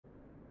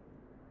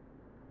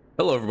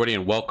Hello everybody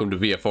and welcome to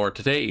VFR.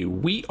 Today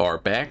we are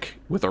back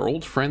with our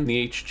old friend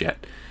the HJet.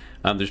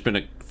 There's been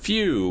a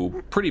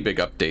few pretty big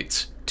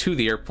updates to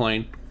the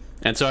airplane,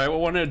 and so I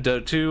wanted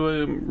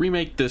to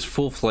remake this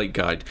full flight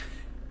guide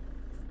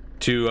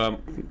to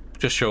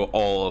just show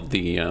all of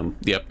the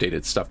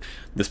updated stuff.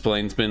 This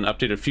plane's been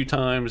updated a few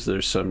times.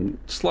 There's some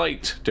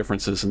slight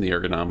differences in the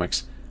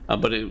ergonomics,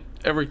 but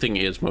everything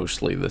is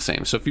mostly the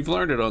same. So if you've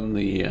learned it on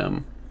the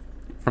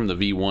from the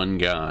V1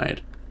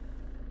 guide,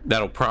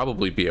 that'll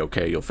probably be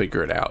okay. You'll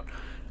figure it out.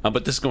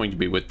 But this is going to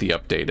be with the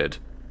updated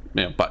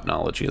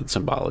buttonology and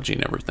symbology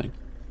and everything.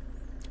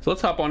 So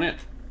let's hop on in. All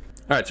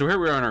right, so here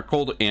we are on our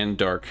cold and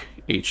dark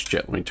HJet.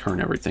 Let me turn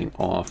everything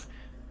off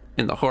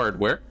in the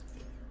hardware.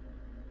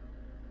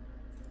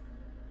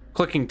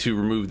 Clicking to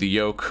remove the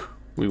yoke,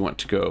 we want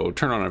to go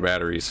turn on our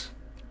batteries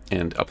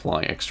and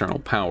apply external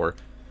power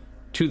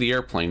to the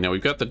airplane. Now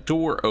we've got the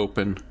door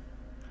open.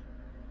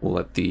 We'll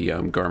let the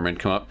Garmin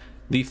come up.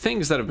 The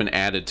things that have been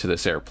added to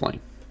this airplane.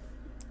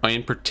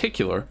 In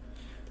particular,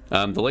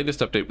 the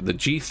latest update with the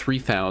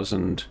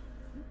G3000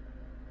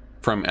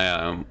 from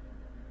the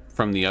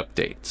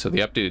update. So the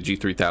updated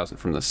G3000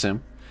 from the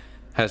sim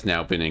has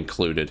now been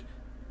included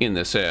in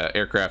this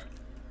aircraft,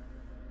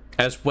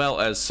 as well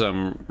as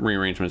some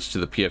rearrangements to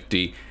the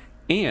PFD,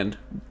 and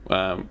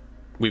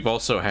we've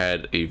also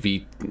had a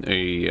E2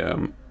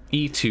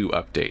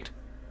 update,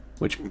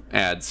 which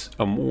adds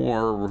a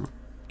more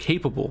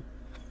capable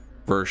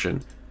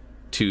version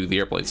to the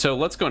airplane. So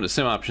let's go into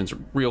sim options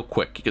real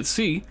quick. You can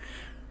see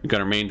we've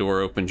got our main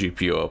door open,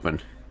 GPU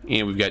open,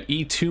 and we've got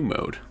E2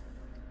 mode,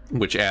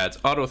 which adds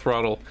auto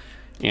throttle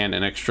and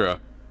an extra,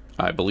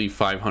 I believe,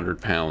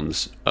 500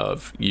 pounds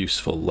of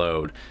useful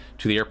load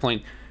to the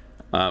airplane.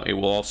 It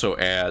will also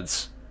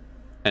adds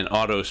an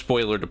auto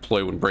spoiler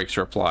deploy when brakes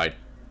are applied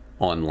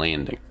on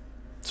landing.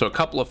 So a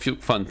couple of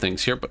fun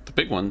things here, but the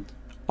big one,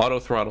 auto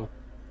throttle,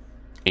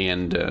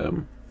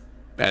 and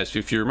as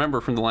if you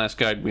remember from the last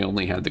guide, we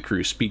only had the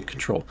cruise speed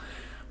control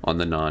on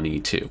the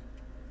non-E2.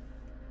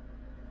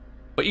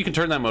 But you can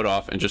turn that mode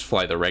off and just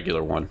fly the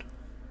regular one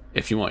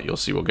if you want. You'll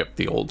see we'll get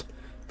the old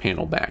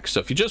panel back. So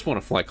if you just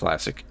want to fly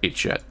classic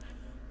HJet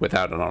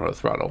without an auto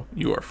throttle,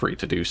 you are free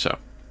to do so.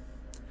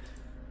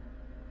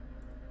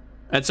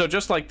 And so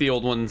just like the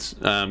old ones,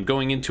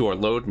 going into our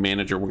load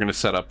manager, we're going to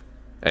set up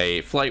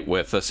a flight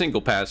with a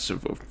single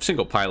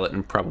pilot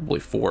and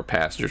probably 4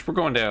 passengers. We're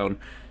going down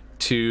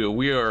to,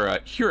 we are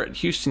here at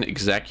Houston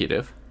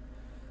Executive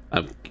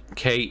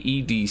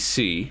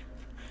KEDC,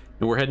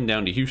 and we're heading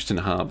down to Houston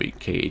Hobby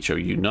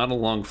KHOU. Not a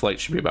long flight,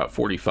 should be about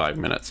 45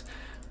 minutes,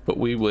 but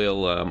we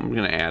will, I'm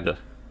going to add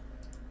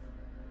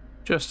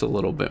just a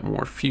little bit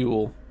more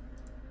fuel,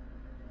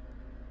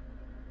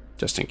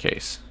 just in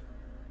case.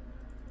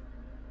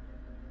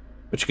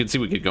 But you can see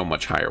we could go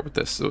much higher with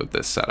this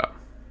setup.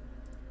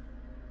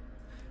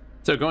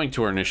 So going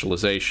to our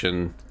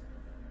initialization,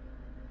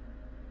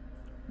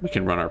 we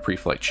can run our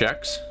pre-flight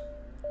checks.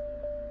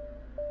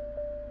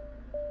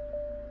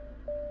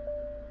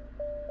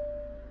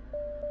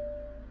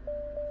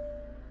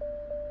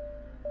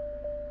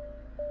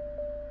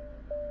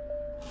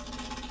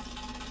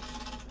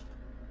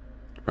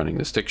 Running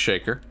the stick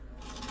shaker.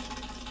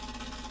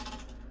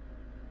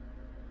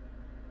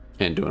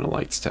 And doing a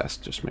lights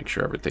test, just make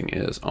sure everything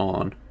is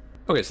on.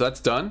 Okay, so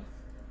that's done.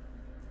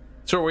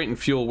 So we're waiting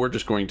fuel. We're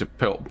just going to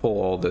pull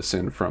all this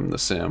in from the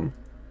sim.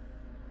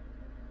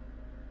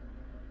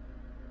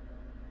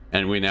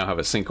 And we now have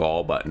a sync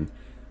all button.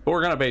 But we're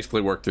going to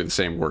basically work through the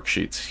same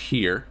worksheets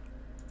here.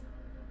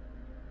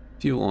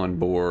 Fuel on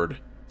board.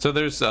 So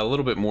there's a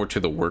little bit more to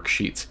the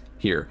worksheets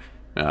here.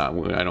 I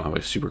don't have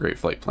a super great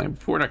flight plan,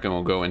 but we're not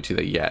going to go into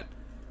that yet.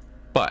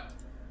 But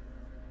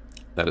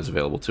that is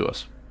available to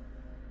us.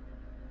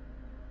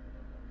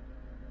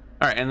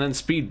 All right, and then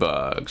speed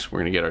bugs. We're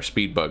going to get our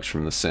speed bugs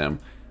from the sim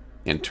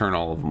and turn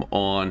all of them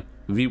on.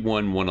 V1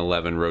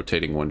 111,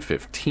 rotating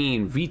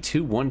 115,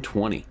 V2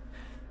 120.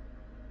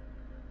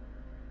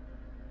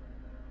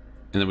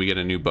 And then we get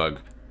a new bug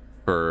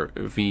for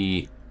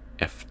VFTO.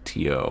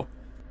 All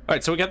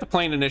right, so we got the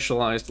plane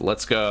initialized.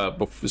 Let's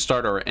go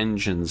start our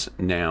engines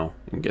now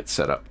and get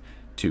set up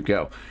to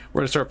go. We're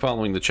going to start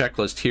following the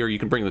checklist here. You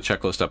can bring the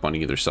checklist up on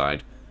either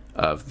side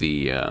of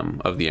the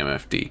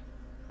MFD.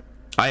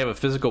 I have a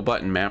physical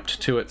button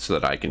mapped to it so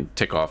that I can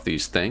tick off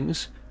these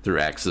things through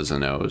X's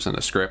and O's in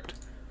a script.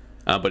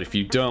 But if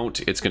you don't,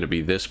 it's going to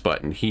be this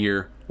button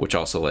here, which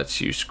also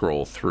lets you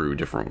scroll through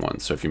different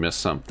ones. So if you miss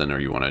something or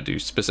you want to do a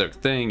specific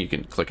thing, you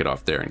can click it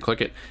off there and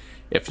click it.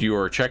 If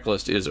your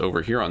checklist is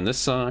over here on this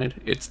side,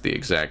 it's the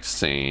exact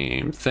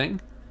same thing,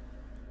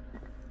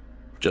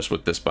 just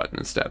with this button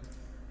instead.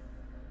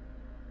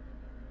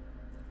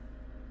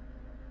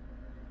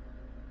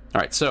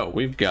 All right, so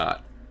we've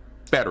got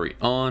battery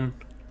on,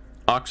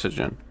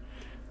 oxygen.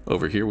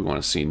 Over here, we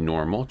want to see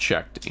normal,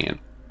 checked, and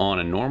on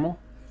and normal.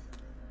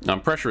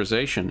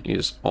 Pressurization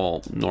is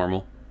all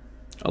normal.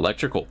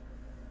 Electrical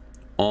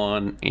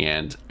on,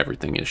 and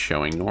everything is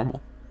showing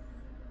normal.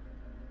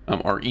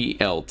 Our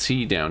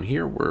ELT down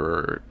here,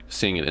 we're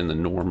seeing it in the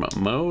norm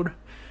mode.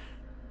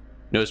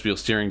 Nose wheel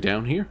steering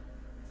down here,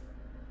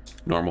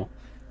 normal.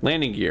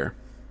 Landing gear,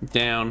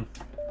 down.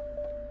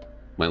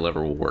 My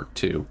lever will work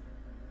too.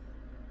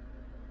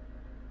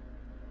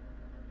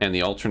 And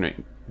the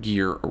alternate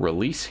gear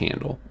release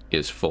handle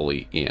is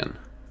fully in.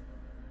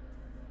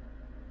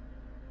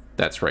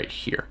 That's right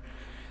here.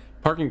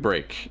 Parking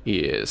brake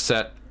is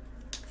set.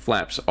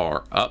 Flaps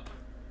are up.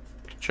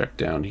 Check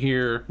down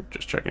here.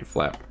 Just checking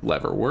flap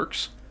lever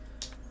works.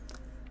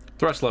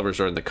 Thrust levers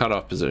are in the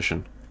cutoff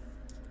position.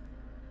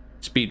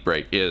 Speed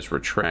brake is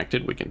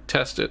retracted. We can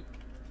test it.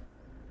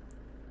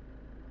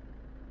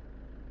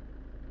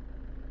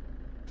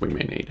 We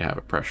may need to have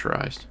it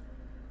pressurized.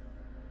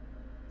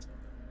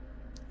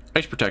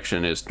 Ice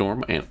protection is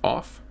norm and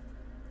off.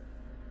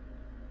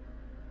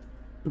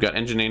 We've got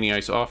engine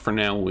anti-ice off for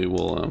now. We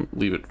will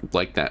leave it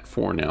like that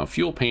for now.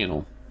 Fuel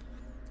panel,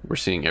 we're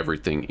seeing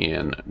everything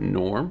in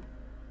norm.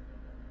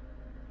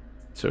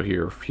 So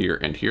here, here,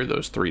 and here,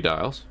 those 3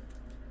 dials.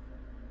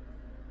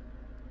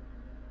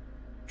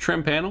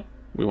 Trim panel,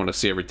 we want to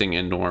see everything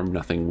in norm,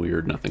 nothing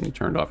weird, nothing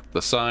turned off to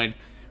the side.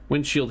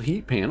 Windshield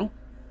heat panel,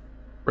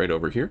 right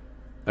over here.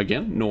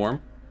 Again,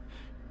 norm.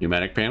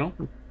 Pneumatic panel,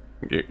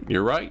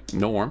 you're right,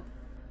 norm.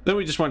 Then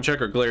we just want to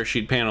check our glare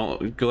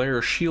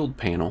shield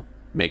panel.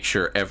 Make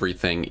sure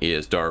everything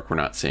is dark. We're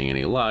not seeing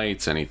any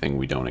lights, anything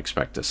we don't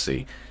expect to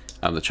see.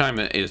 The chime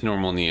is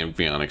normal in the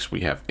avionics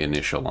we have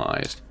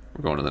initialized.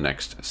 We're going to the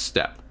next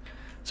step.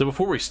 So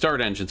before we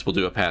start engines, we'll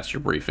do a passenger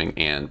briefing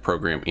and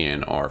program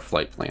in our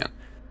flight plan.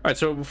 All right,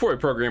 so before we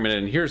program it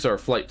in, here's our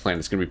flight plan.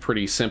 It's going to be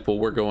pretty simple.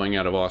 We're going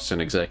out of Austin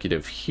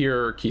Executive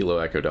here, Kilo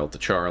Echo Delta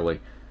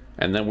Charlie,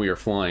 and then we are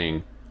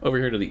flying over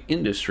here to the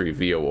industry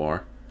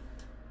VOR,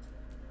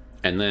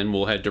 and then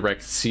we'll head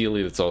direct to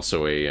Sealy. That's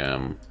also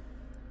a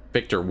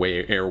Victor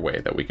airway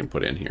that we can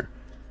put in here.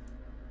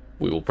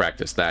 We will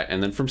practice that,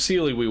 and then from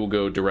Sealy we will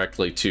go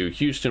directly to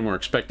Houston. We're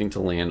expecting to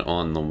land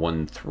on the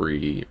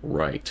 1-3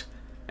 right,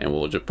 and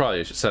we'll just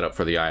probably set up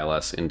for the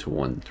ILS into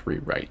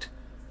 1-3 right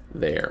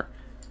there.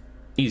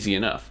 Easy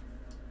enough.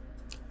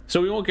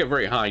 So we won't get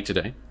very high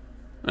today.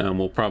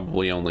 We'll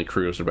probably only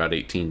cruise about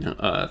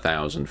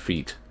 18,000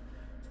 feet,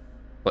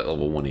 flight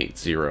level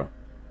 180,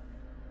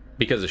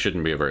 because it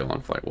shouldn't be a very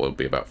long flight. Well, it'll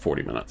be about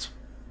 40 minutes.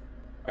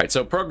 Alright,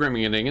 so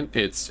programming it in,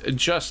 it's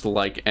just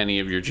like any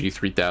of your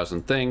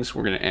G3000 things.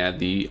 We're going to add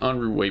the en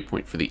route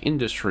waypoint for the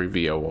industry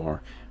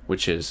VOR,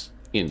 which is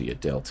India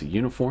Delta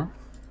Uniform.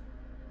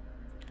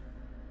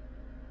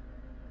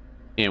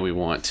 And we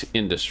want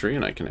industry,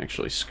 and I can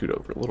actually scoot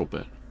over a little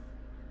bit.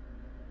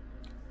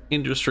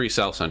 Industry,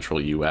 South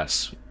Central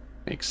US.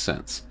 Makes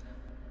sense.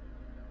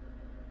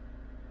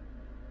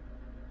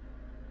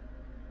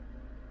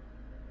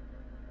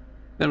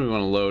 Then we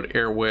want to load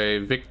airway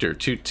Victor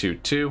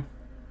 222.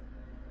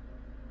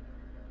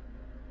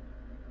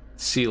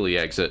 Sealy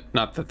exit.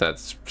 Not that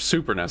that's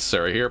super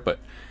necessary here, but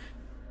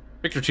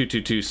Victor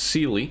 222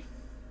 Sealy.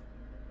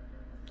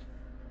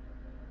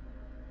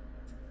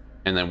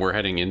 And then we're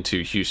heading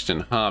into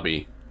Houston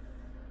Hobby,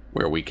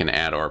 where we can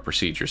add our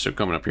procedures. So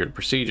coming up here to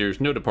procedures,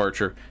 no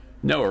departure,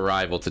 no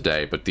arrival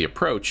today, but the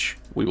approach,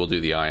 we will do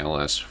the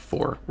ILS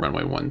for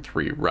runway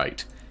 13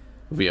 right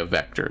via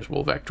vectors.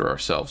 We'll vector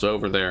ourselves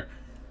over there.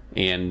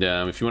 And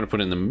if you want to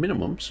put in the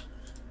minimums,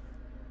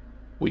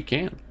 we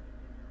can.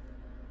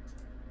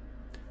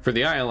 For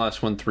the ILS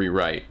 13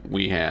 right,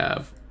 we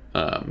have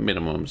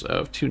minimums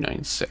of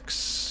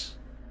 296.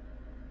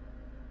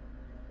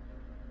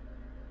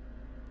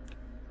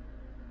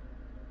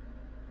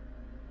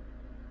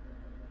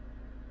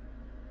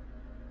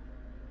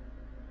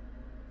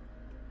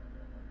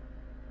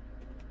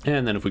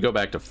 And then if we go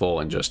back to full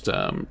and just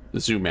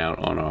zoom out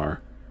on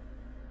our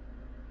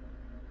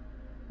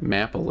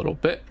map a little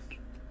bit,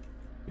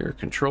 you're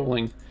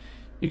controlling,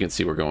 you can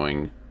see we're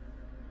going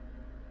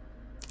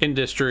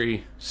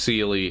industry,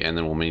 Sealy, and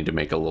then we'll need to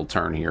make a little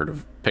turn here to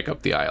pick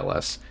up the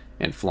ILS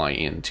and fly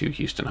into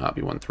Houston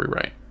Hobby 13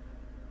 right.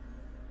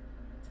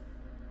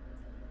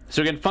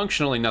 So again,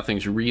 functionally,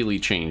 nothing's really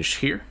changed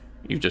here.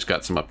 You've just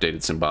got some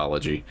updated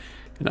symbology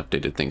and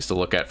updated things to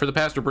look at. For the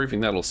passenger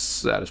briefing, that'll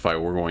satisfy.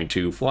 We're going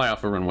to fly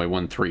off of runway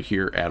 13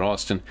 here at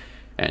Austin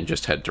and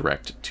just head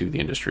direct to the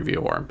industry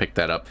VOR and pick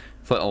that up.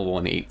 Flight level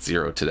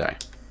 180 today.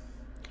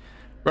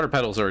 Rudder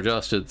pedals are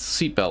adjusted,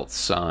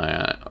 seatbelts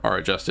are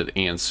adjusted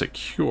and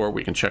secure.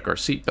 We can check our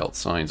seatbelt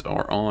signs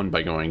are on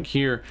by going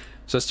here,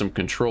 system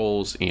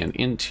controls and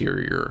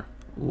interior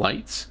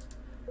lights.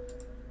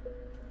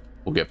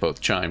 We'll get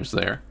both chimes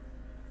there.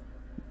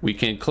 We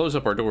can close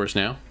up our doors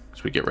now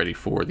as we get ready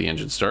for the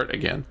engine start.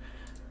 Again,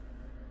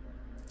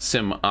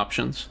 sim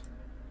options.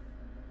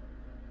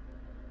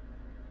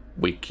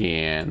 We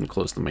can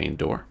close the main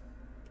door.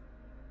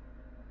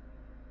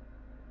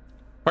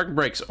 Parking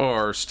brakes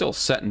are still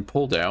set and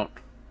pulled out.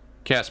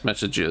 CAS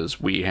messages,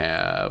 we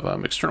have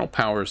external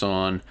powers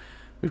on.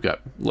 We've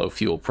got low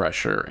fuel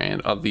pressure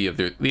and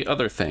the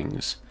other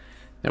things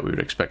that we would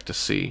expect to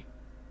see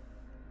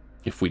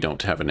if we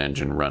don't have an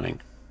engine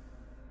running.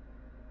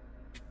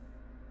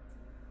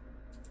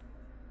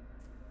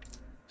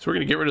 So we're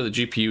going to get rid of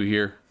the GPU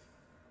here.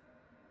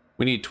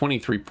 We need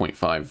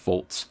 23.5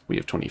 volts. We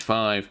have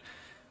 25.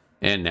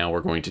 And now we're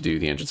going to do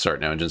the engine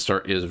start. Now, engine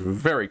start is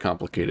very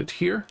complicated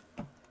here.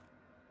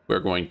 We're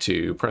going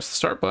to press the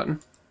start button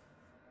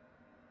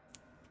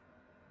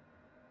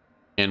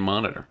and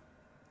monitor.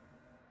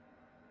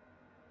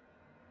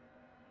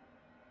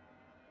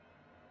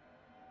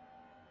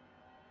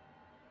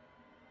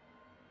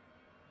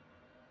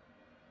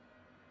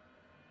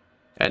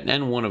 At an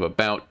N1 of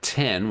about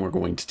 10, we're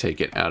going to take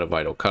it out of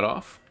idle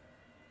cutoff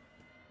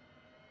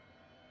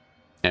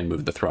and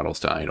move the throttles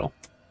to idle.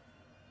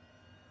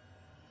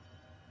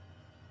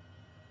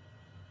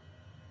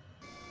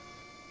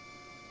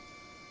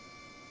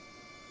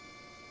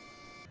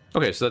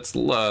 Okay, so that's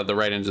the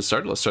right engine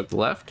start. Let's start the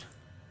left.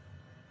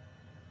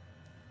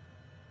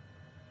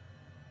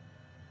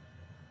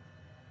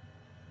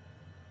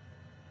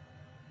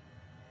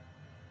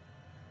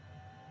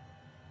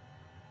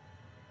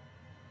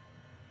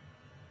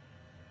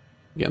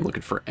 Again,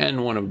 looking for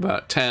N1 of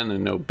about 10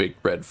 and no big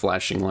red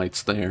flashing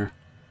lights there.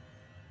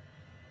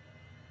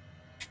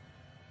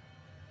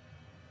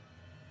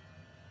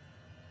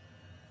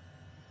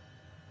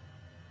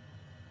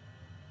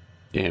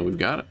 And we've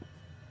got it.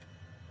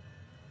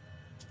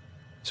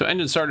 So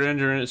engine started,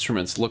 engine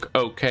instruments look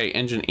okay.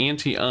 Engine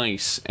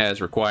anti-ice as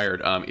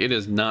required. It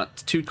is not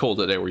too cold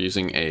today. We're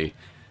using a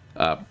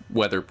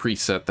weather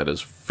preset that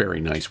is very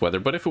nice weather.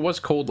 But if it was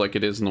cold like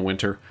it is in the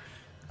winter,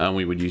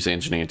 we would use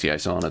engine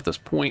anti-ice on at this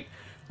point.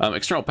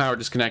 External power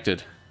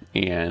disconnected.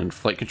 And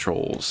flight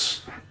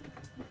controls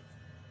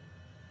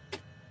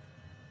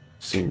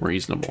seem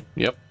reasonable.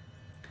 Yep.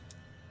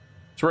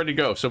 It's ready to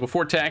go. So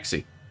before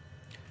taxi,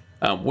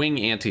 wing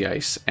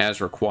anti-ice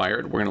as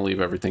required. We're going to leave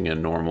everything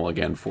in normal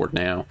again for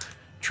now.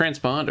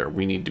 Transponder,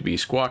 we need to be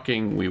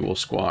squawking. We will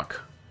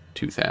squawk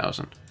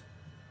 2000.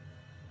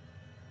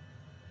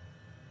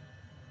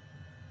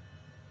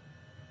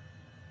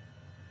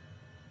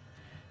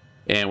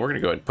 And we're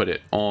going to go ahead and put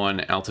it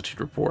on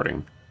altitude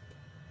reporting.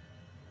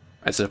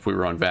 As if we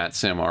were on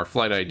VATSIM. Our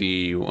flight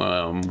ID,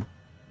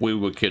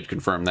 could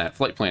confirm that.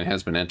 Flight plan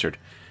has been entered.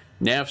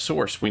 Nav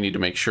source, we need to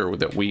make sure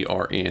that we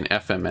are in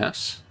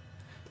FMS.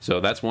 So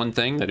that's one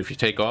thing that if you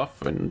take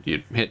off and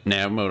you hit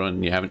nav mode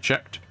and you haven't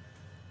checked,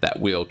 that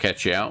will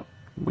catch you out.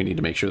 We need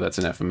to make sure that's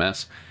in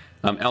FMS.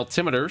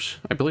 Altimeters,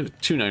 I believe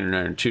it's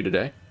 299.2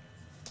 today.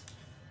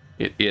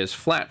 It is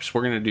flaps.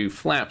 We're going to do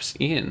flaps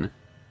in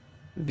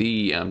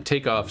the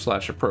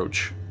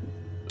takeoff/approach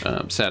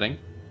setting.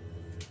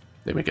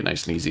 They make it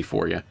nice and easy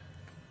for you.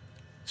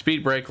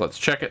 Speed brake, let's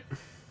check it.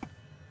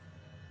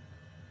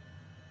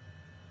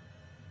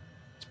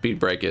 Speed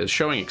brake is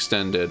showing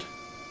extended.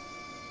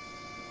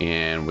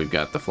 And we've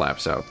got the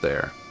flaps out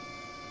there.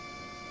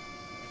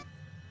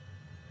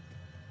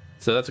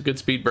 So that's a good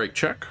speed brake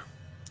check.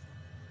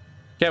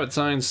 Cabin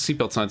signs,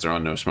 seatbelt signs are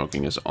on, no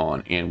smoking is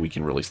on, and we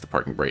can release the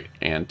parking brake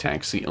and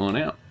taxi on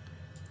out.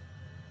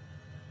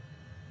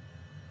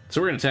 So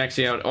we're going to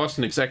taxi out.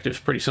 Austin Executive is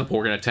pretty simple.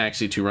 We're going to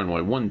taxi to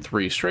runway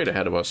 13 straight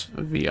ahead of us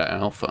via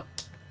Alpha.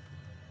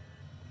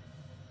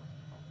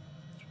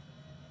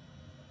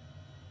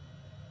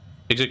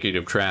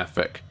 Executive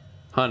traffic.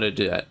 Honda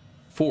Jet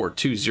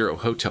 420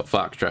 Hotel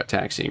Foxtrot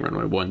taxiing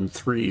runway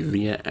 13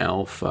 via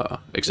Alpha.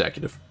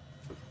 Executive.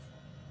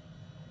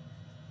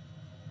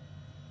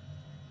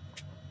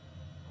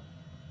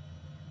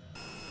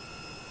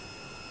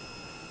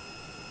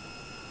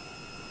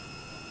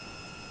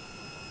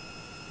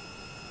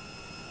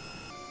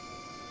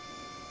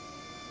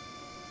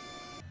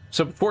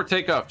 So before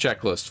takeoff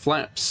checklist,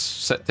 flaps,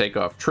 set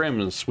takeoff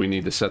trims, we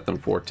need to set them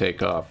for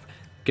takeoff.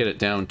 Get it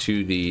down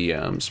to the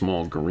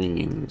small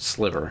green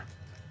sliver.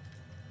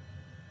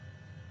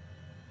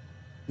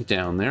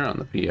 Down there on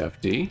the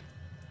PFD.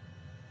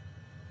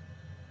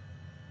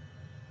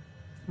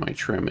 My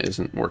trim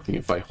isn't working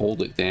if I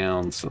hold it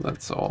down, so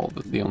that's all.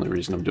 The only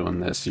reason I'm doing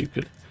this, you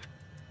could,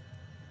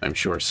 I'm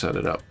sure, set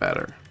it up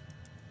better.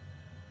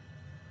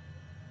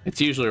 It's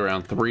usually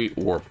around 3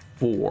 or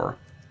 4.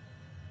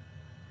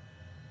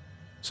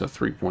 So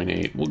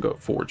 3.8, we'll go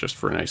 4 just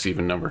for a nice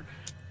even number.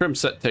 Trim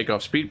set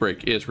takeoff speed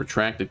brake is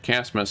retracted.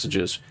 Cast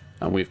messages.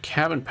 We have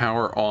cabin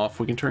power off.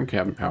 We can turn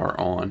cabin power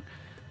on.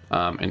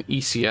 And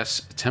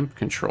ECS temp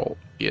control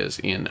is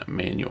in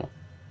manual,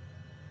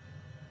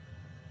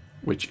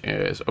 which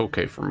is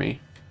okay for me.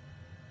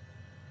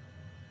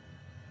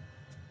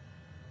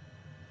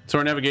 So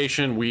our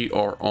navigation, we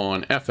are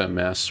on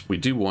FMS. We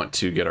do want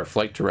to get our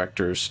flight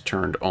directors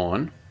turned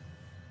on.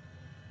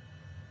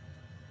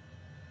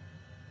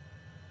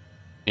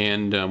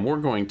 And we're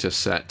going to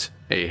set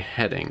a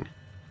heading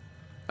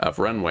of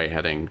runway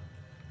heading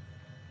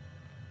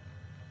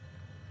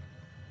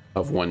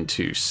of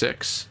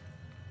 126.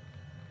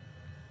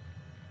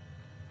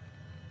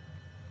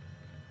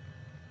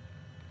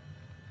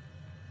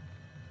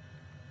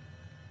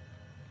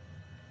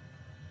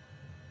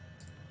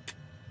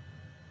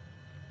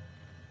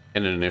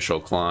 And an initial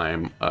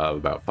climb of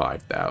about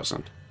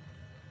 5,000.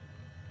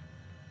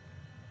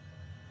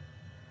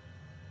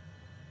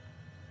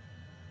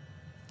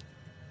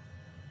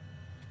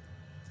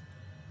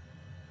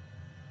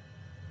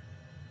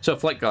 So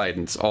flight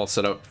guidance all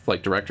set up.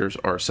 Flight directors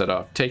are set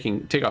off.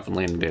 Takeoff and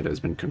landing data has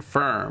been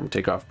confirmed.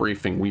 Takeoff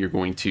briefing. We are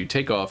going to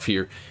take off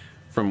here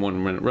from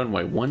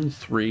runway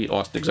 13,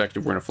 Austin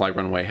Executive. We're going to fly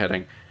runway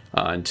heading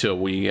until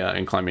we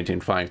incline maintain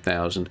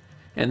 5,000.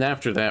 And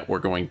after that, we're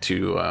going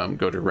to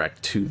go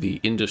direct to the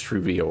industry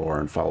VOR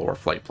and follow our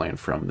flight plan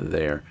from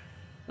there.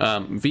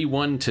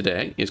 V1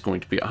 today is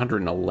going to be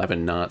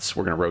 111 knots.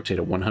 We're going to rotate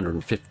at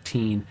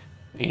 115,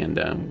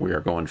 and we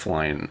are going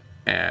flying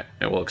at,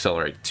 we'll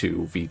accelerate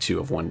to V2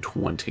 of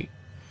 120.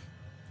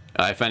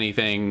 If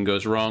anything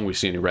goes wrong, we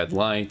see any red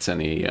lights,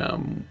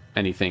 anything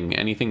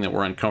that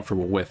we're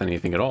uncomfortable with,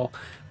 anything at all,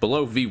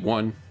 below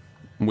V1,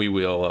 we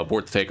will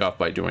abort the takeoff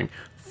by doing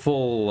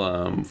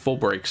full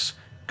brakes,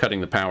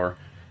 cutting the power,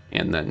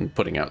 and then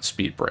putting out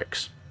speed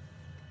brakes.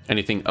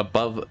 Anything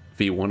above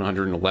V1,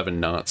 111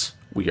 knots,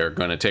 we are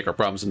going to take our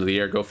problems into the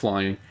air, go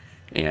flying,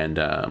 and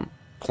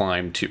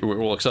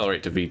we'll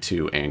accelerate to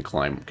V2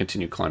 and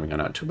continue climbing on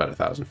out to about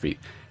 1,000 feet,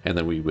 and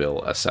then we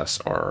will assess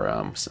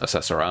our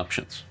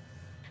options.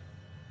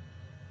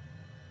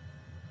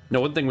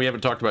 Now, one thing we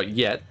haven't talked about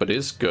yet, but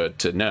is good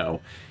to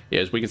know,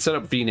 is we can set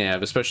up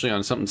VNAV, especially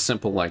on something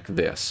simple like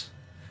this.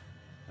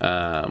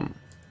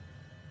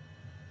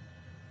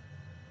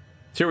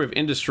 Here we have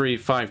industry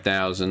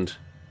 5,000.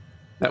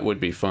 That would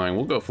be fine.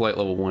 We'll go flight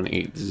level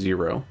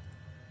 180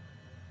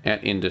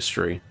 at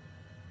industry.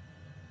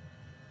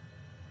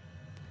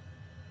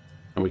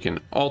 And we can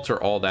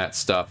alter all that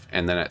stuff,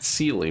 and then at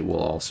Sealy we'll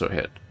also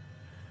hit.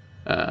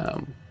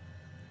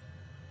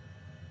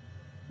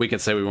 We can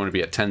say we want to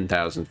be at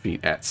 10,000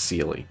 feet at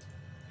Sealy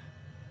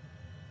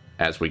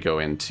as we go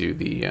into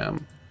the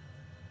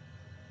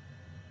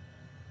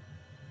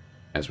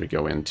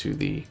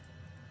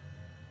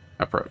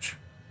approach.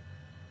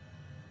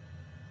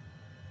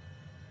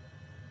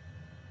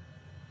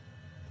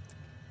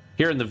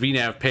 Here in the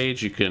VNAV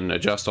page, you can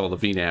adjust all the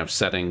VNAV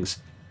settings,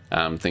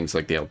 things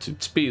like the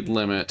altitude speed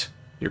limit,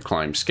 your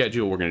climb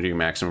schedule. We're going to do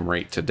maximum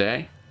rate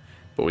today,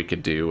 but we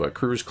could do a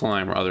cruise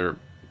climb or other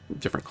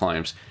different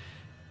climbs.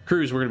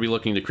 Cruise, we're going to be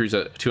looking to cruise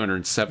at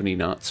 270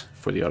 knots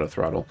for the auto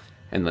throttle,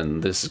 and then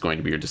this is going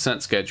to be your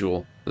descent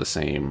schedule, the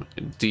same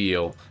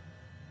deal,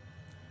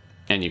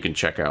 and you can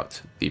check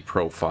out the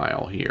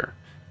profile here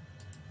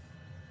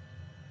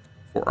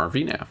for our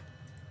VNAV.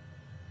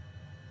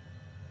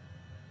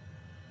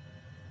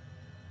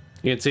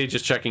 You can see,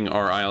 just checking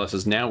our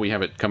ILSs now, we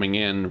have it coming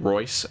in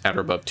Royce at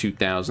or above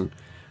 2,000,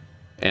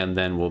 and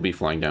then we'll be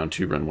flying down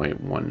to runway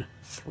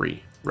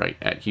 13 right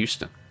at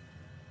Houston.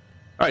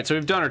 All right, so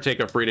we've done our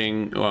takeoff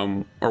reading,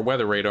 our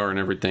weather radar and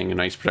everything,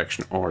 and ice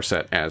protection are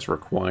set as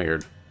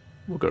required.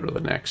 We'll go to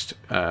the next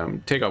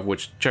takeoff,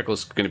 which checklist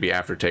is going to be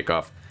after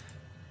takeoff,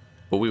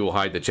 but we will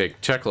hide the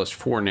checklist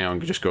for now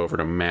and just go over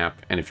to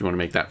map. And if you want to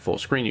make that full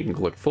screen, you can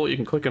click full. You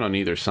can click it on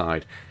either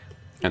side,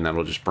 and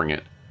that'll just bring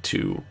it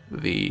to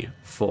the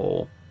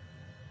full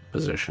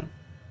position.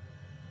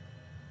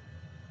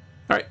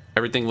 All right,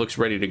 everything looks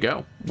ready to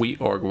go. We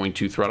are going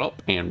to throttle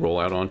up and roll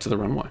out onto the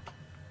runway.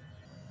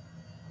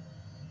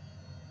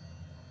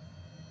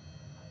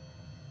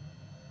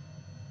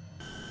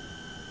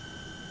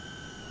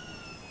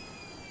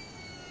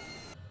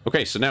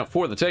 Okay, so now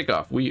for the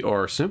takeoff, we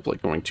are simply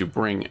going to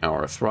bring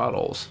our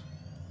throttles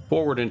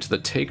forward into the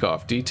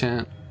takeoff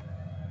detent,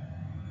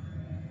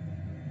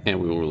 and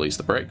we will release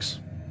the brakes.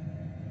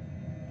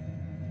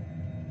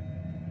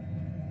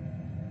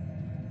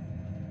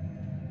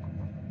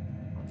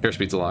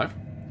 Airspeed's alive.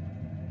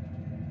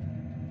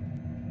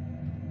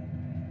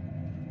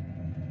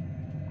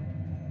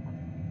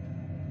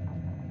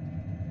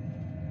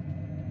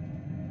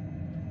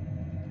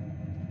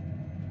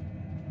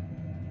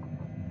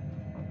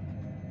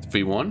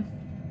 V1,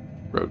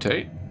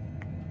 rotate.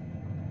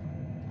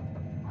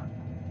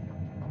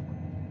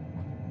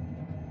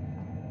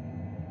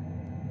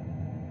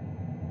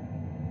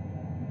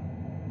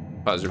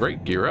 Positive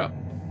brake, gear up.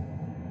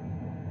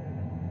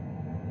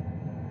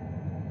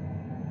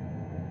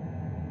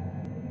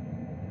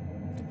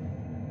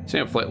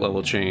 Same flight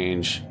level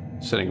change,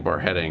 setting up our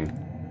heading.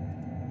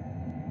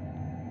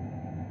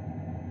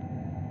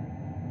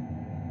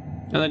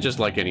 And then just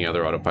like any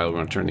other autopilot, we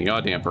want to turn the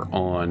yaw damper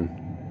on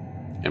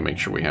and make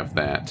sure we have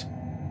that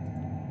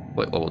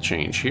flight level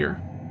change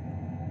here.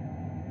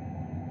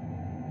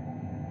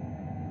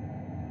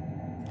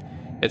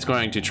 It's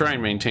going to try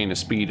and maintain a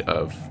speed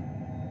of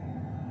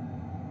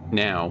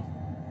now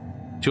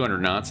 200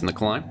 knots in the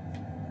climb.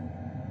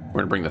 We're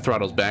going to bring the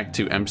throttles back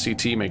to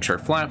MCT, make sure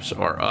flaps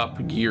are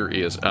up, gear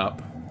is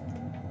up,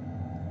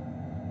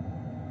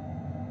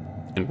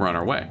 and we're on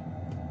our way.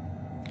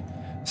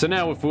 So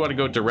now if we want to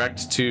go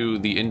direct to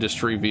the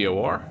industry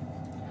VOR,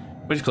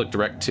 we just click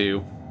direct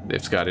to,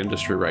 it's got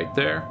industry right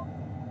there.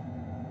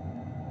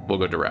 We'll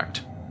go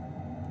direct.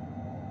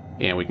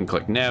 And we can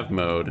click nav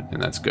mode,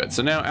 and that's good.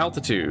 So now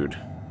altitude,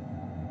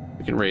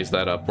 we can raise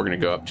that up. We're going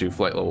to go up to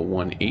flight level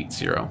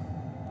 180.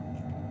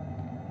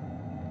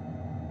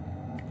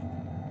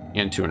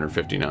 And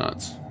 250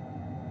 knots.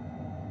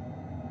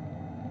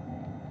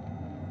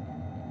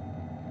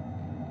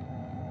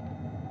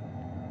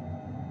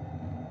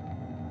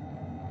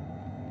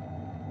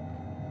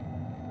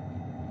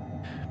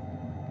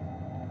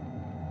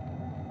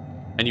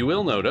 And you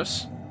will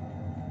notice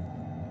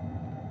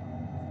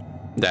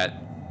that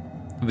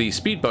the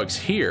speed bugs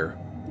here,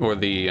 or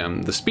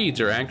the speeds,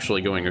 are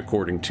actually going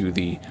according to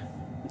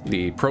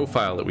the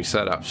profile that we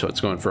set up. So it's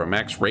going for a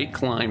max rate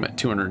climb at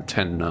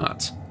 210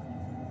 knots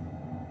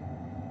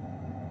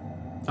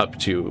up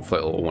to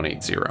flight level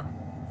 180.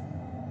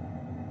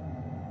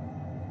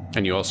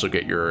 And you also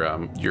get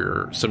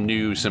your some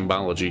new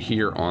symbology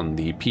here on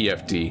the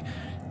PFD,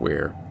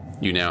 where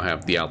you now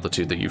have the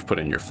altitude that you've put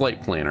in your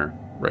flight planner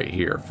right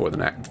here for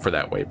that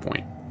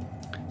waypoint.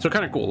 So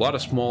kind of cool. A lot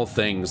of small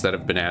things that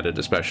have been added,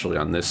 especially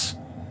on this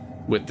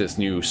with this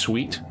new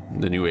suite,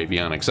 the new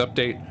avionics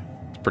update.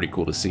 It's pretty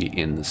cool to see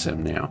in the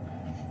sim now.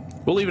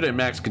 We'll leave it at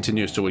max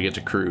continuous till we get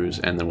to cruise,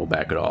 and then we'll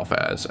back it off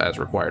as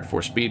required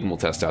for speed, and we'll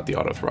test out the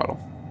auto throttle.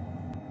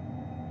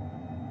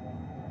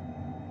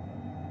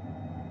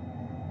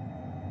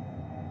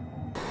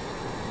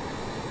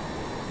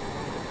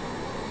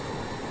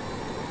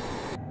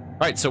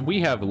 All right, so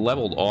we have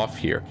leveled off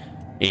here,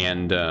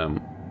 and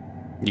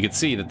you can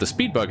see that the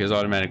speed bug has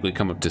automatically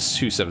come up to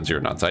 270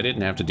 knots. I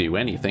didn't have to do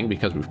anything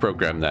because we've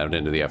programmed that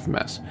into the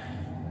FMS.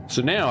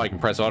 So now I can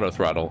press auto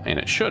throttle, and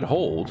it should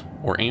hold,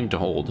 or aim to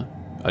hold,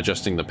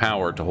 adjusting the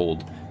power to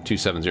hold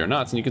 270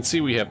 knots. And you can see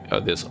we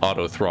have this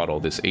auto throttle,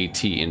 this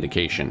AT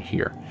indication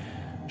here,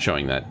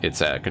 showing that it's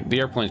the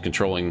airplane's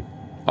controlling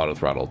auto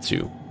throttle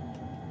to,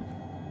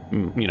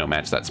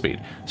 match that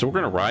speed. So we're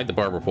going to ride the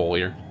barber pole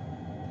here,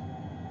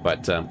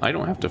 but I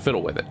don't have to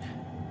fiddle with it.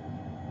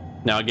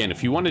 Now again,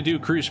 if you want to do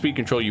cruise speed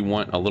control, you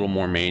want a little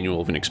more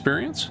manual of an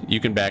experience, you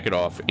can back it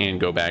off and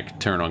go back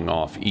turning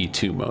off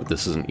E2 mode.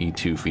 This is an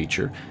E2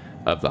 feature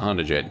of the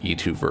HondaJet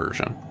E2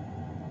 version.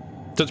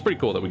 So it's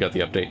pretty cool that we got the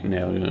update.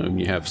 Now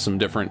you have some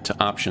different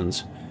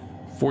options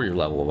for your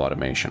level of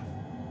automation.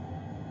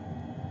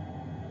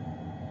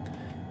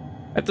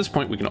 At this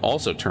point, we can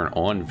also turn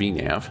on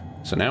VNAV.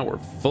 So now we're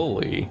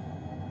fully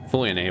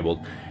enabled,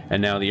 and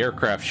now the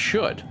aircraft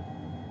should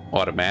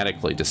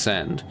automatically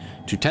descend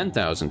to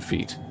 10,000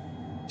 feet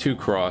to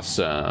cross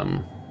our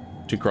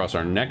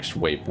next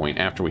waypoint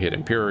after we hit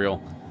Imperial,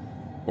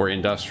 or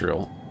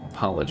Industrial,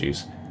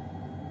 apologies.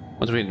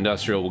 Once we hit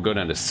Industrial, we'll go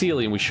down to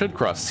Sealy, and we should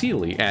cross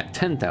Sealy at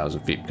 10,000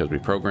 feet because we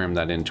programmed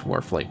that into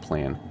our flight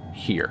plan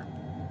here.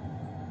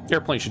 The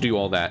airplane should do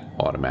all that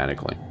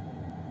automatically.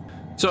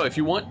 So if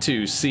you want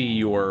to see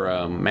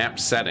your map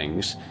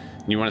settings,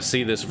 and you want to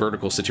see this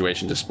vertical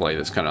situation display,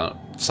 this kind of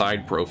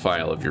side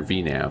profile of your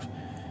VNAV,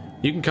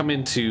 you can come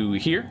into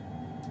here.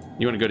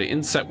 You want to go to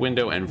Inset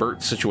Window and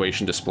Vert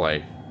Situation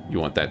Display. You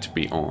want that to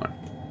be on.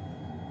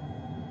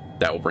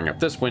 That will bring up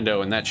this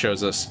window, and that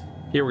shows us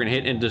here we're going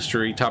to hit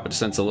Industry, top of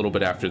descent's a little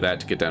bit after that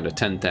to get down to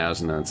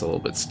 10,000, and it's a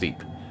little bit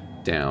steep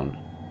down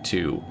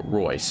to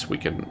Royce. We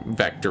can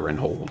vector and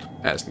hold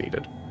as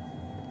needed.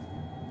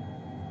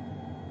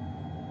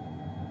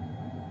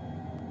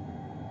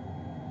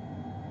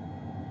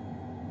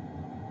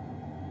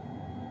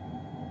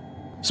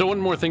 So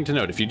one more thing to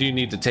note, if you do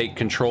need to take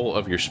control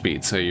of your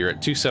speed, so you're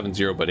at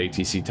 270, but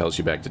ATC tells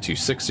you back to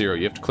 260,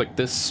 you have to click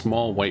this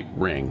small white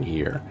ring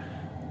here.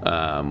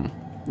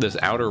 This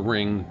outer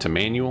ring to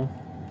manual,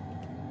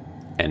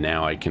 and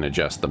now I can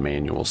adjust the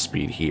manual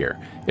speed here.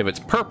 If it's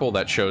purple,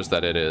 that shows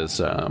that it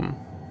is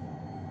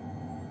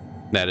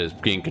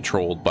being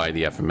controlled by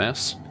the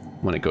FMS.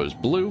 When it goes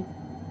blue,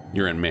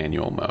 you're in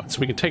manual mode. So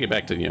we can take it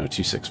back to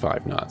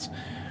 265 knots,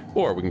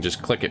 or we can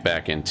just click it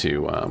back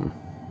into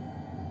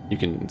you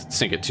can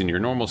sync it to your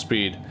normal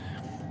speed,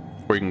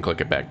 or you can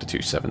click it back to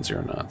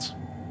 270 knots.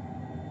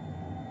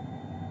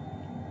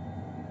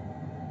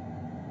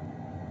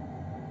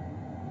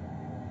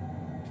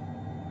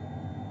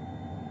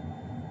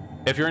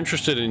 If you're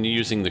interested in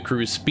using the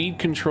cruise speed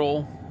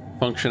control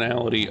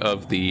functionality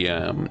of the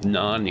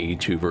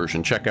non-E2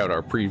 version, check out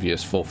our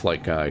previous full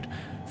flight guide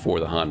for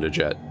the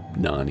HondaJet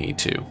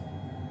non-E2.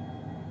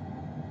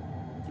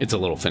 It's a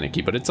little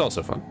finicky, but it's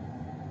also fun.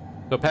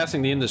 So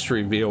passing the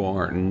Industry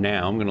VOR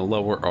now, I'm going to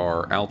lower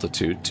our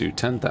altitude to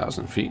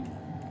 10,000 feet.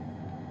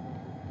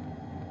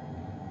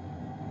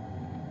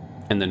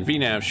 And then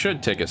VNAV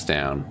should take us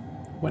down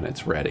when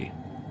it's ready.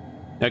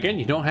 Now again,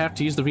 you don't have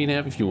to use the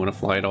VNAV if you want to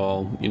fly it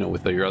all,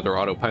 with your other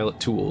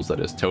autopilot tools. That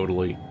is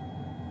totally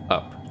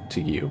up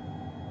to you.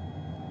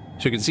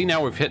 So you can see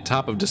now we've hit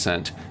top of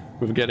descent.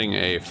 We're getting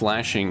a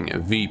flashing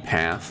V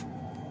path,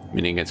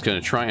 meaning it's going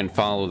to try and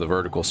follow the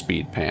vertical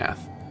speed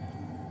path.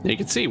 Now you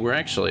can see we're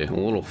actually a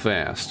little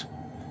fast.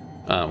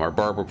 Our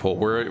barber pole,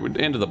 we're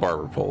into the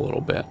barber pole a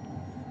little bit.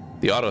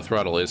 The auto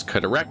throttle is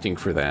correcting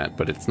for that,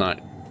 but it's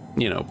not,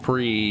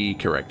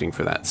 pre-correcting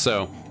for that.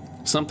 So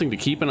something to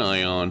keep an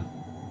eye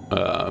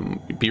on.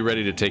 Be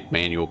ready to take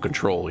manual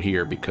control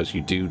here, because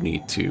you do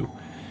need to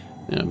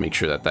make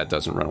sure that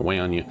doesn't run away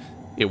on you.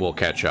 It will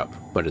catch up,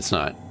 but it's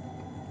not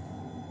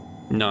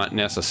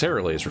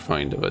necessarily as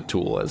refined of a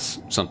tool as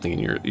something in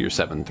your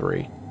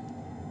 7.3.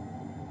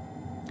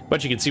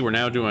 But you can see we're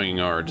now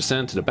doing our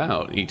descent at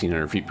about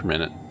 1,800 feet per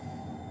minute,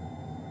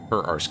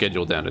 or our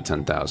schedule down to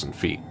 10,000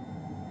 feet.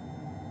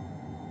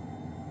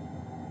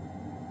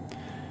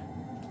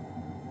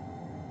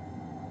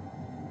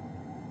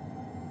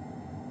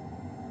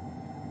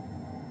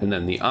 And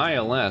then the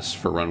ILS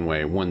for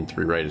runway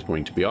 13 right is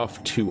going to be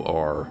off to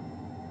our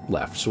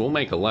left. So we'll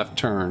make a left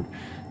turn.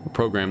 We'll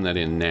program that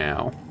in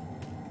now.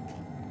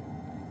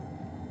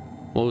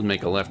 We'll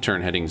make a left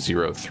turn heading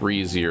 030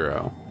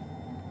 to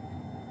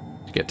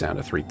get down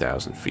to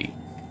 3,000 feet.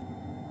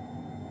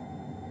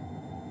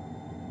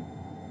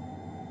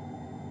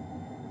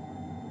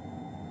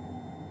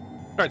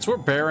 Alright, so we're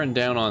bearing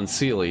down on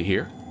Sealy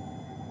here.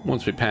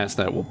 Once we pass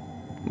that, we'll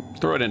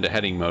throw it into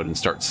heading mode and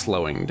start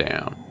slowing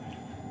down.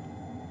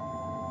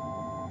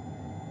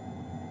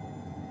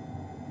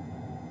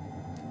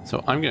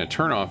 So I'm going to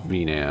turn off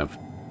VNAV,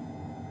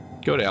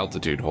 go to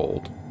altitude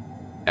hold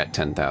at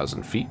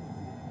 10,000 feet.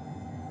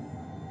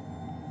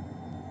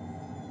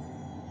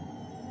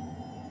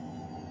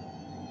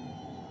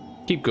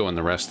 Keep going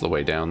the rest of the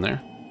way down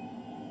there.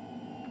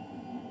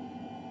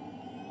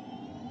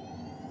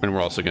 And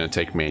we're also going to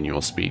take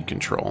manual speed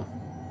control.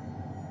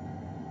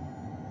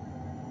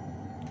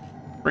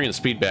 Bringing the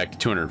speed back to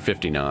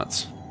 250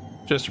 knots,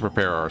 just to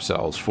prepare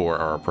ourselves for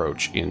our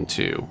approach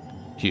into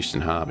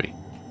Houston Hobby.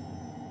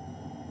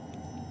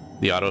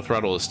 The auto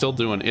throttle is still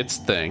doing its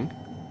thing,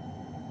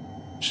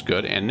 which is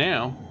good. And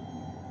now,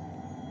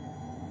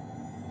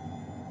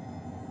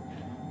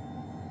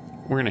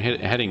 we're going to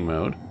hit heading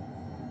mode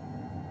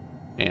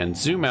and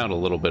zoom out a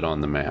little bit on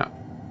the map.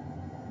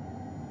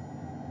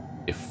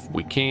 If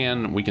we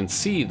can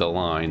see the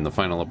line, the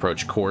final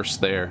approach course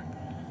there.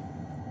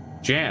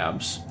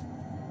 Jabs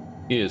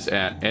is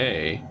at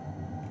a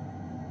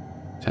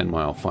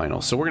 10-mile final.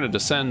 So we're going to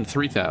descend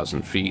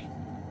 3,000 feet.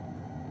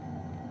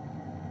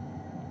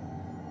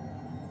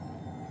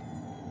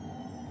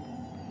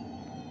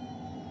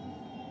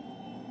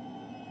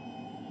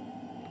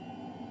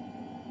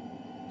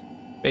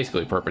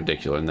 Basically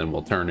perpendicular, and then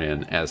we'll turn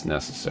in as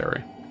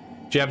necessary.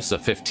 Jabs is a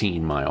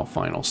 15-mile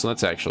final, so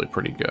that's actually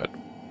pretty good.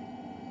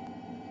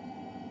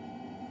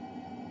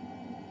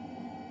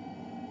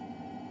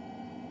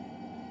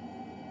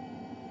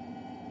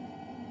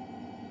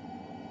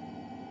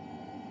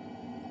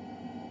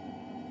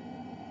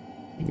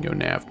 You can go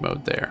nav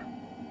mode there.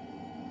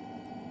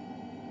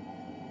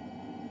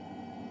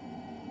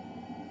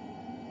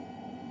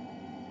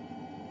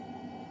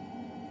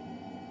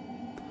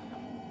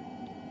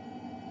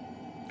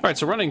 Alright,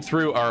 so running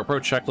through our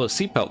approach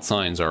checklist, seatbelt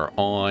signs are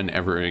on,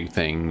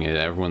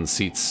 everyone's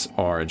seats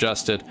are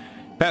adjusted.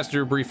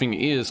 Passenger briefing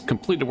is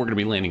completed. We're going to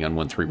be landing on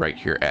 13 right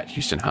here at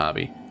Houston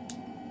Hobby.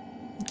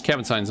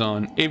 Cabin signs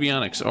on,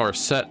 avionics are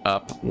set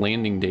up,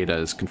 landing data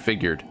is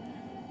configured.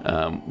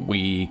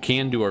 We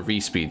can do our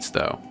V-speeds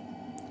though.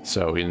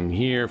 So in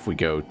here, if we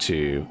go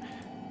to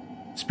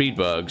speed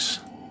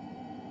bugs,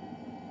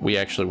 we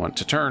actually want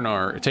to turn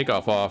our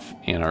takeoff off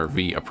and our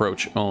V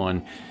approach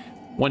on.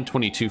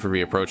 122 for V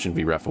approach and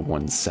VREF of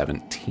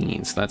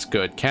 117, so that's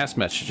good. CAS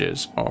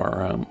messages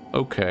are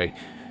okay.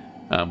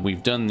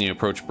 We've done the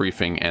approach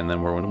briefing, and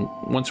then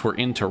once we're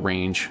into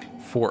range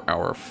for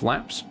our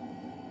flaps,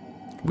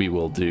 we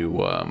will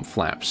do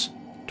flaps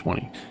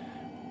 20.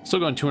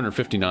 Still going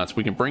 250 knots.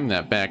 We can bring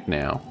that back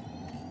now.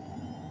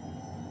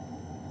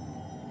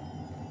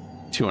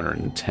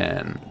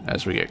 210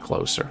 as we get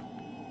closer.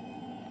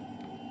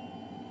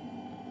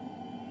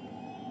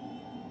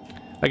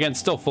 Again,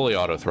 still fully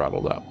auto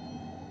throttled up.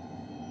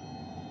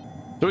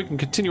 So we can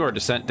continue our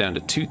descent down to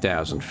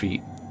 2,000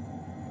 feet,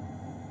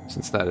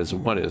 since that is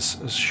what is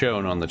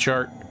shown on the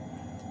chart.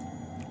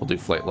 We'll do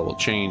flight level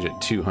change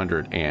at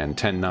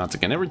 210 knots.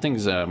 Again,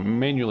 everything's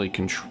manually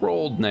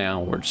controlled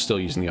now. We're still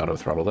using the auto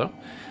throttle, though.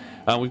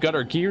 We've got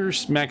our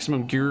gears,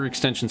 maximum gear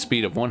extension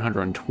speed of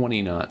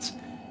 120 knots,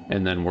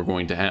 and then we're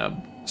going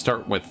to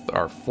start with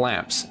our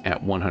flaps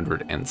at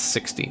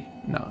 160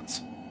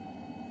 knots.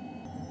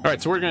 All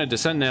right, so we're going to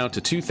descend now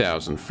to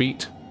 2,000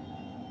 feet.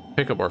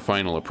 Pick up our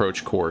final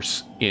approach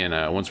course in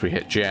once we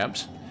hit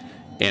jabs.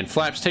 And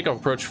flaps, takeoff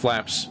approach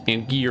flaps,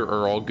 and gear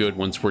are all good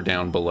once we're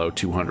down below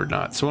 200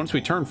 knots. So once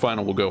we turn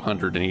final, we'll go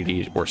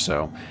 180 or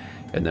so.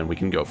 And then we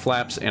can go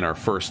flaps and our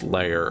first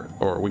layer,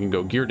 or we can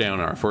go gear down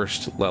our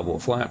first level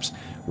of flaps.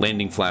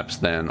 Landing flaps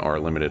then are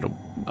limited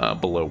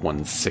below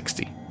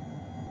 160.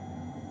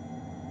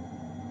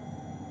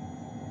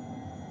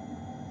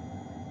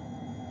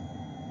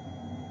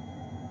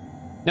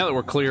 Now that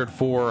we're cleared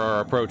for our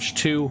approach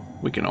 2,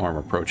 we can arm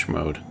approach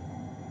mode.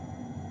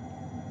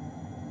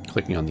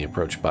 Clicking on the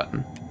approach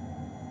button.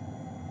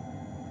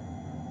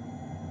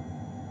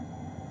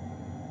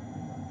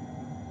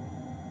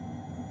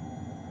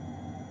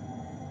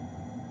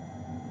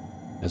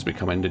 As we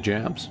come into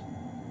jabs.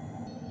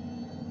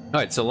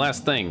 Alright, so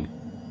last thing.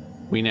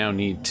 We now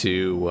need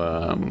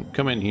to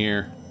come in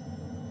here.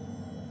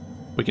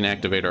 We can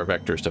activate our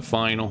vectors to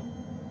final.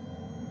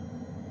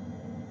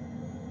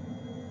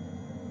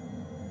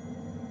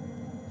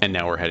 And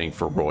now we're heading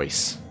for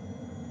Royce.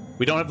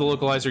 We don't have the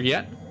localizer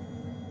yet.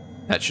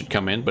 That should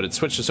come in, but it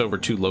switched us over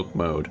to loc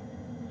mode.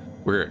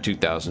 We're at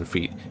 2,000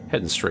 feet,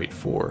 heading straight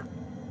for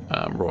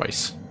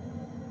Royce.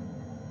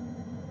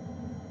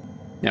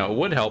 Now, it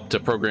would help to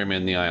program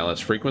in the ILS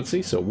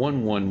frequency, so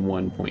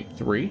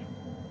 111.3.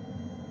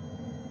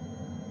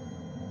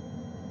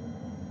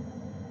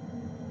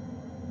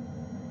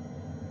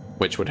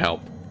 which would help.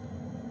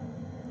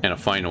 And a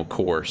final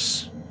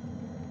course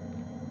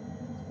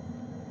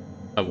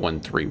of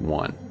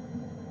 131.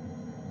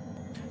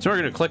 So we're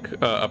going to click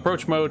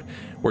approach mode.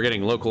 We're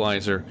getting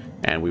localizer,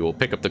 and we will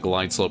pick up the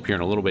glide slope here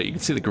in a little bit. You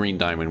can see the green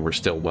diamond. We're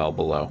still well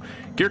below.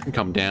 Gear can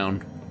come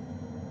down,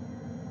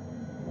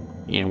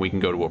 and we can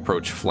go to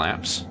approach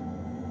flaps.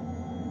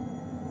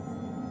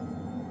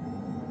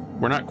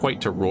 We're not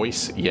quite to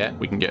Royce yet.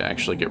 We can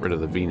actually get rid of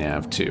the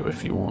VNAV too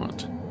if you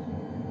want.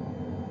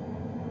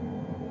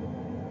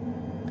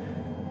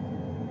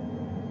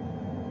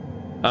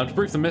 To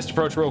brief the missed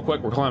approach real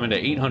quick, we're climbing to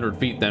 800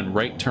 feet, then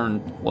right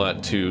turn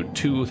to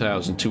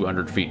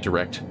 2,200 feet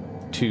direct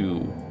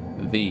to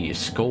the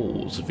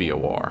Skulls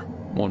VOR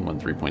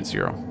 113.0.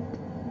 So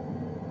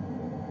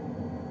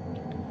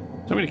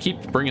I'm going to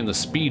keep bringing the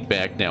speed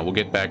back now. We'll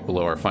get back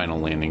below our final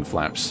landing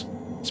flaps.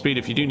 Speed,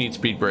 if you do need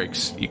speed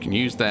brakes, you can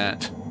use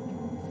that.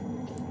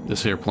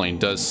 This airplane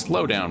does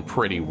slow down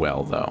pretty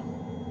well, though.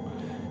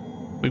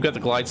 We've got the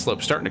glide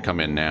slope starting to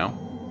come in now,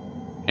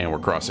 and we're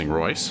crossing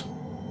Royce.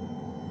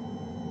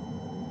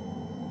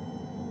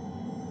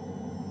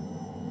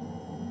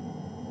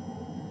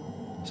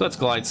 So that's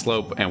glide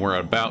slope, and we're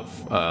at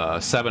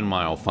about 7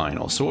 mile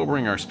final. So we'll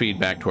bring our speed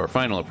back to our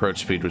final approach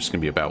speed, which is going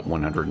to be about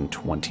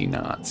 120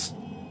 knots.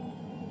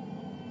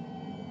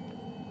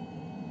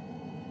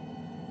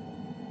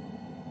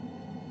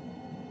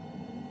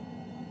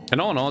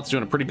 And all in all, it's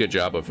doing a pretty good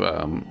job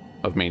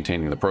of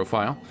maintaining the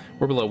profile.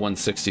 We're below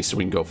 160, so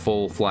we can go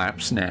full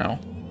flaps now.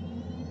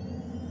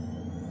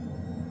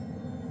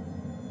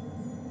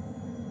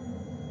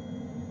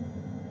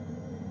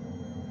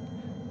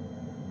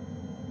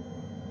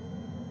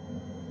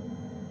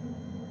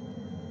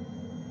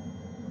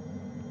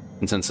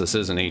 And since this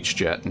is an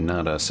HJet and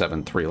not a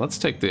 7.3, let's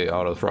take the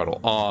auto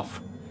throttle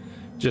off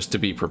just to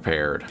be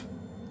prepared.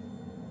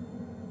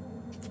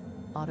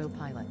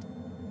 Autopilot.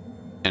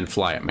 And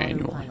fly it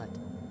manually. Autopilot.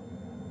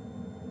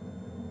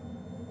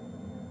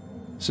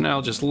 So now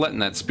just letting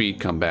that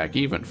speed come back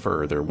even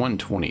further,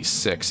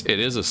 126. It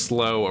is a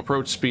slow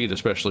approach speed,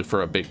 especially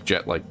for a big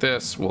jet like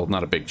this. Well,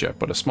 not a big jet,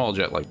 but a small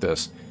jet like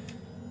this.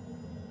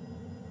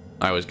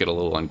 I always get a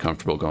little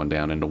uncomfortable going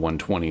down into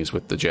 120s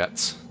with the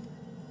jets.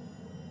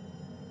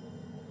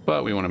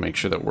 But we want to make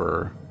sure that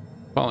we're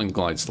following the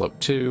glide slope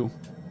too.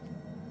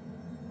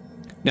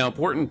 Now,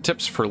 important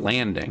tips for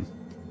landing.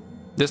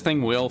 This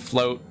thing will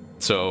float,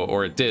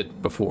 or it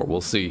did before. We'll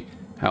see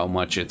how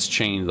much it's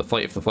changed,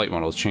 if the flight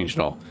model has changed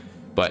at all.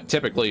 But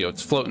typically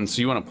it's floating,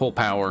 so you want to pull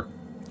power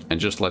and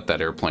just let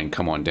that airplane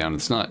come on down.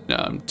 It's not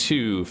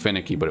too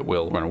finicky, but it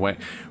will run away.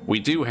 We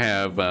do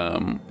have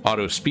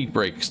auto speed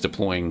brakes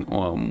deploying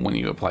when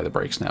you apply the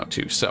brakes now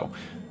too. So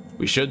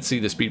we should see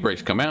the speed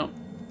brakes come out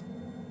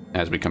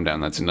as we come down.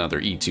 That's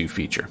another E2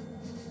 feature.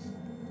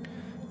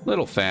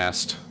 Little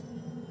fast,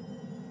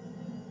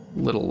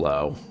 little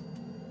low,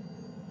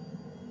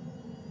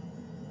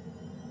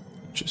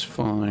 which is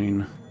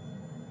fine.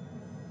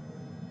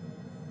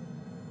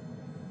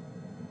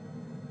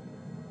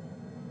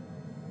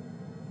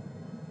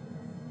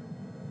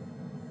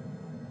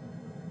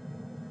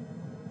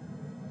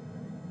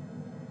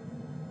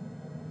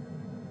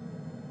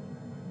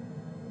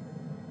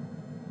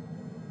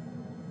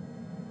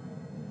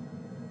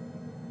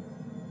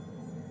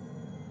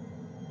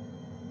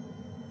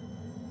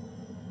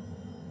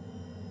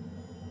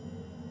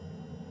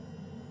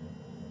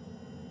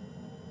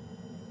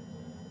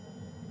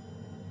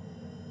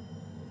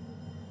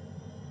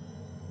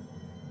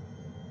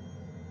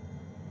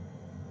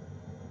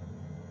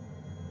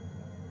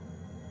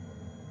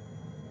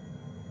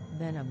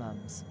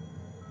 Minimums.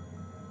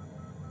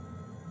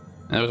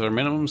 That was our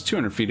minimums,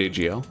 200 feet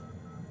AGL.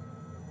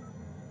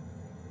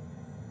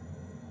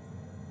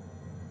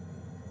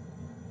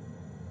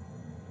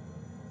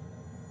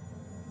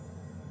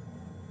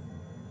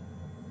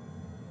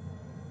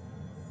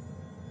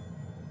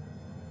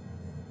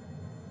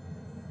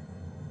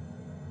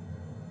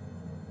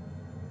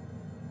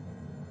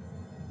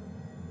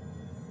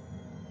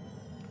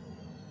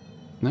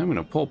 Now I'm going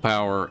to pull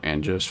power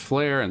and just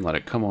flare and let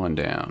it come on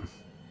down.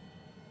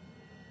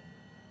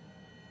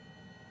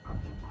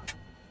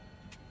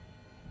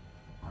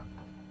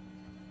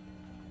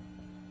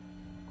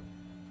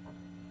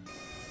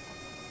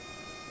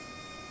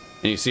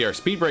 And you see our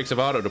speed brakes have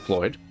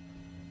auto-deployed.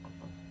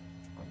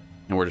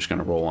 And we're just going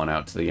to roll on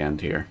out to the end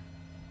here.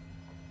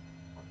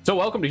 So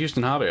welcome to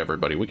Houston Hobby,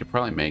 everybody. We could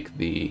probably make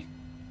the...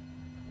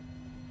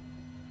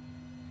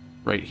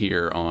 right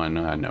here on...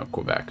 no,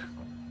 Quebec.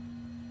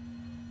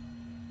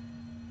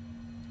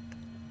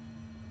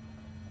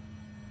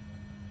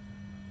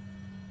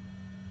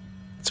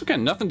 So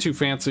again, nothing too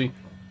fancy.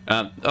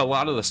 A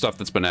lot of the stuff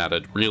that's been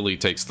added really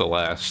takes the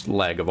last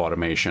leg of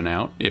automation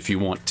out. If you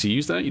want to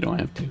use that, you don't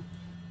have to.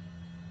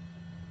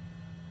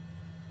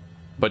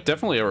 But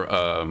definitely,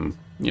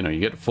 you know, you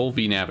get a full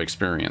VNAV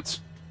experience,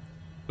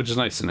 which is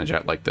nice in a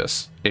jet like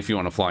this, if you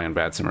want to fly on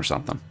VATSIM or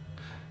something.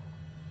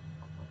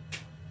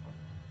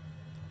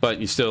 But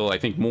you still, I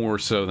think more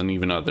so than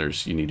even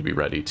others, you need to be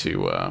ready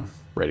to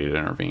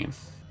intervene.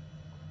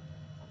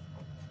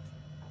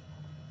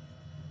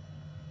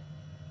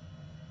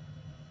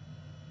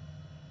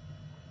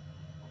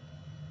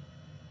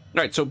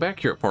 Alright, so back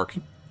here at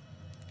parking.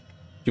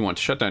 If you want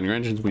to shut down your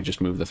engines, we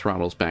just move the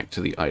throttles back to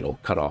the idle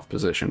cutoff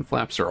position.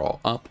 Flaps are all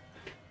up.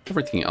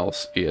 Everything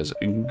else is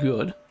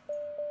good.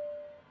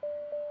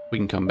 We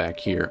can come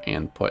back here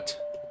and put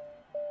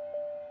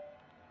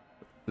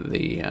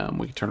the,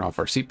 we can turn off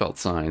our seatbelt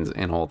signs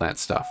and all that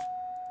stuff.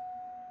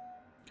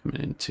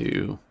 Coming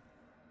into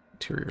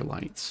interior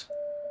lights.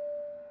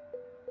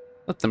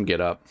 Let them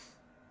get up.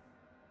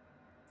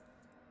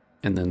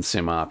 And then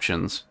sim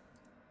options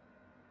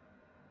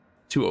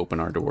to open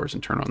our doors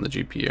and turn on the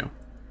GPU.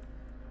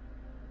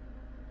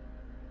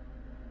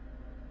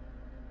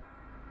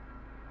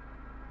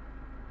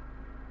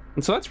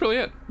 And so that's really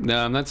it.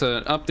 That's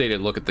an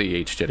updated look at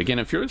the HJet. Again,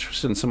 if you're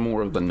interested in some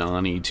more of the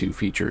non-E2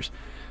 features,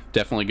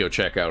 definitely go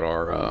check out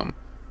our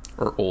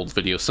old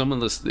video. Some of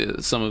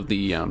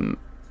the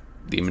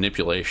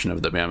manipulation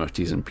of the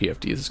MFTs and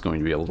PFDs is going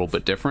to be a little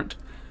bit different,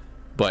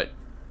 but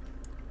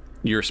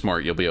you're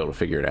smart, you'll be able to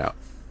figure it out.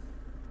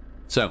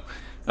 So,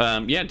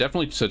 yeah,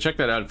 definitely. So check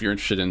that out if you're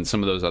interested in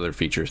some of those other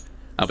features.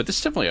 But this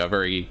is definitely a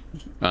very,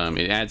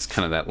 it adds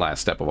kind of that last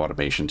step of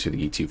automation to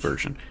the E2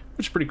 version,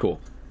 which is pretty cool.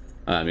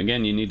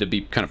 Again, you need to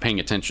be kind of paying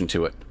attention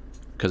to it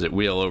because it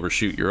will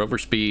overshoot your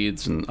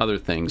overspeeds and other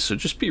things. So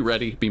just be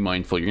ready, be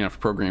mindful. You're gonna have to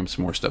program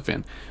some more stuff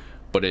in,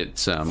 but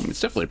it's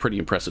definitely a pretty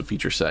impressive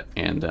feature set,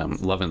 and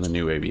loving the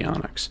new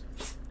avionics.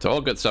 So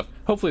all good stuff.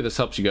 Hopefully this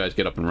helps you guys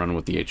get up and running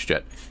with the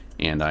HJet,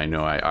 and I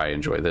know I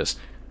enjoy this,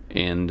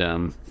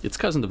 and it's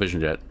cousin to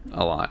VisionJet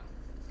a lot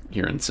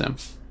here in Sim.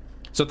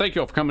 So thank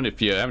you all for coming.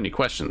 If you have any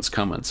questions,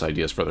 comments,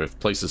 ideas for other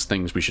places,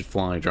 things we should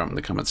fly, drop them in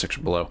the comment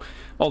section below.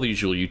 All the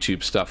usual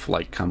YouTube stuff,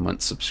 like,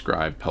 comment,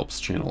 subscribe, helps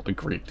the channel a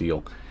great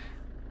deal.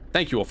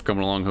 Thank you all for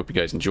coming along. Hope you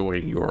guys enjoy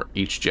your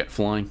HJet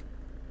flying,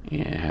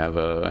 and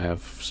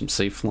have some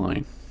safe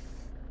flying.